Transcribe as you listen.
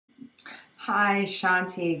Hi,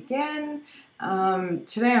 Shanti again.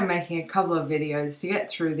 Today I'm making a couple of videos to get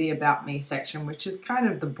through the About Me section, which is kind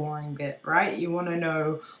of the boring bit, right? You want to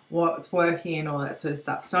know what's working and all that sort of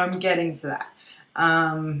stuff. So I'm getting to that.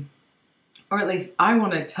 Or at least I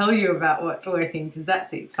want to tell you about what's working because that's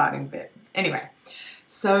the exciting bit. Anyway,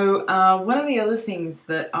 so one of the other things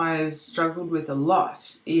that I've struggled with a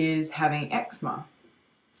lot is having eczema.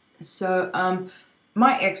 So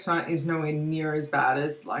my eczema is nowhere near as bad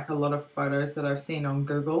as like a lot of photos that I've seen on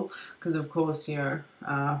Google, because of course,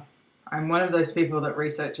 I'm one of those people that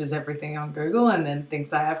researches everything on Google and then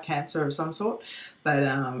thinks I have cancer of some sort. But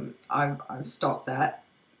I've stopped that.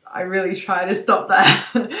 I really try to stop that.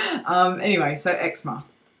 Anyway, so eczema.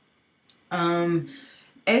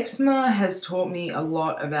 Eczema has taught me a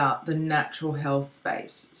lot about the natural health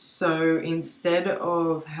space. So instead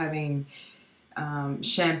of having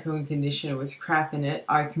shampoo and conditioner with crap in it,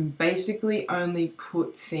 I can basically only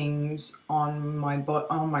put things on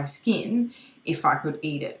my skin if I could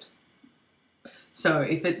eat it. So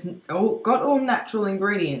if it's got all natural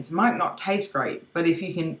ingredients, it might not taste great, but if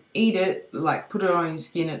you can eat it, like put it on your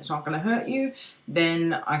skin, it's not going to hurt you,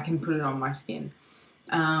 then I can put it on my skin.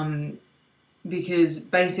 Because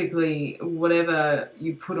basically whatever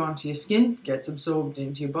you put onto your skin gets absorbed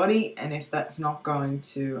into your body, and if that's not going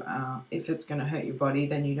to, if it's going to hurt your body,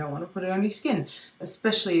 then you don't want to put it on your skin,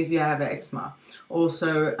 especially if you have eczema.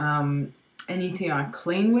 Also, anything I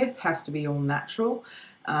clean with has to be all natural,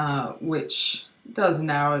 which does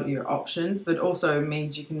narrow your options, but also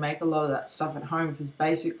means you can make a lot of that stuff at home, because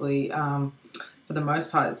basically, for the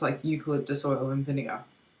most part, it's like eucalyptus oil and vinegar.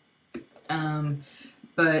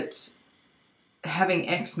 But having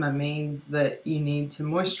eczema means that you need to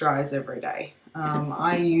moisturize every day.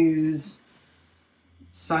 I use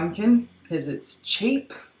Sunken because it's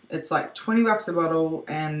cheap. It's like 20 bucks a bottle,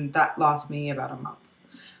 and that lasts me about a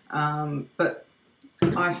month. But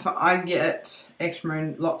I get eczema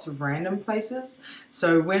in lots of random places.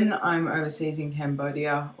 So when I'm overseas in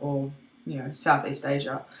Cambodia or Southeast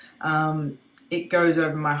Asia, it goes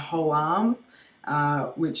over my whole arm,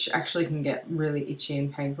 which actually can get really itchy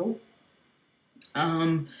and painful.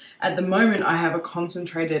 At the moment I have a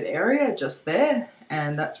concentrated area just there,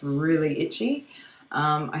 and that's really itchy.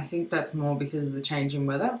 I think that's more because of the change in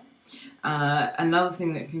weather. Another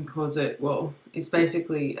thing that can cause it, well, it's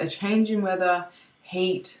basically a change in weather,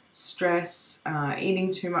 heat, stress,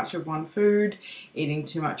 eating too much of one food, eating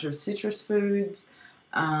too much of citrus foods.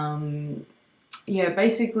 Yeah,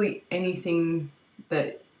 basically anything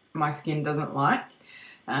that my skin doesn't like,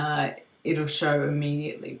 it'll show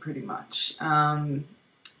immediately pretty much.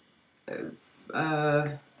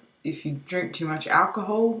 If you drink too much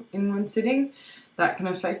alcohol in one sitting, that can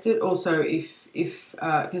affect it. Also,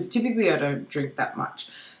 because typically I don't drink that much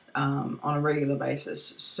on a regular basis.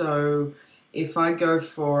 So if I go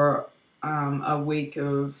for a week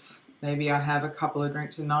of maybe I have a couple of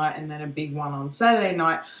drinks a night and then a big one on Saturday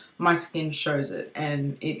night, my skin shows it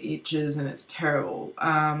and it itches and it's terrible.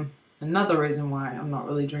 Another reason why I'm not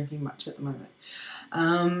really drinking much at the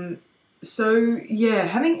moment. So yeah,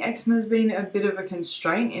 having eczema has been a bit of a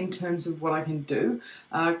constraint in terms of what I can do.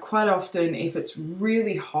 Quite often, if it's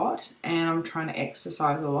really hot and I'm trying to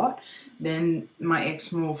exercise a lot, then my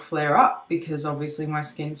eczema will flare up, because obviously my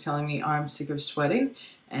skin's telling me I'm sick of sweating,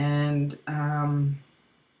 and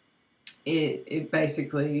it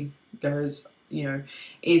basically goes,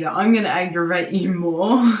 either I'm going to aggravate you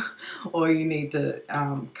more or you need to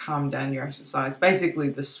calm down your exercise. Basically,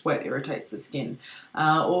 the sweat irritates the skin.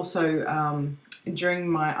 Also, during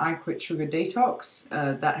my I Quit Sugar detox,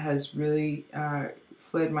 that has really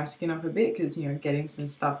flared my skin up a bit, because, getting some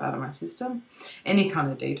stuff out of my system. Any kind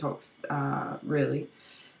of detox, really.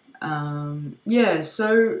 Yeah,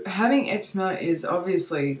 so having eczema is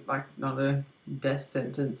obviously like not a death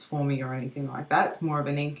sentence for me or anything like that. It's more of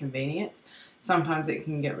an inconvenience. Sometimes it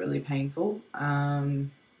can get really painful,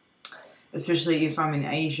 especially if I'm in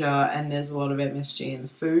Asia and there's a lot of MSG in the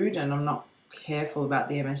food and I'm not careful about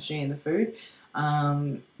the MSG in the food.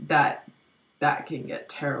 That can get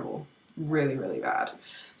terrible, really, really bad.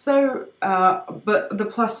 So, but the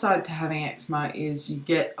plus side to having eczema is you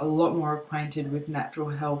get a lot more acquainted with natural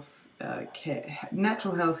health care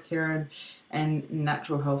and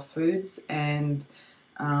natural health foods, and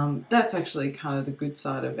that's actually kind of the good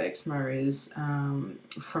side of eczema. Is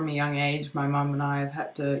from a young age, my mum and I have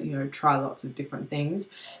had to try lots of different things,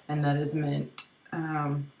 and that has meant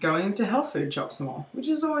going to health food shops more, which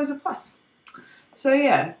is always a plus. So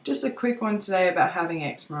yeah, just a quick one today about having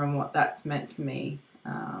eczema and what that's meant for me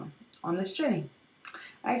on this journey.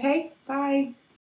 Okay, bye.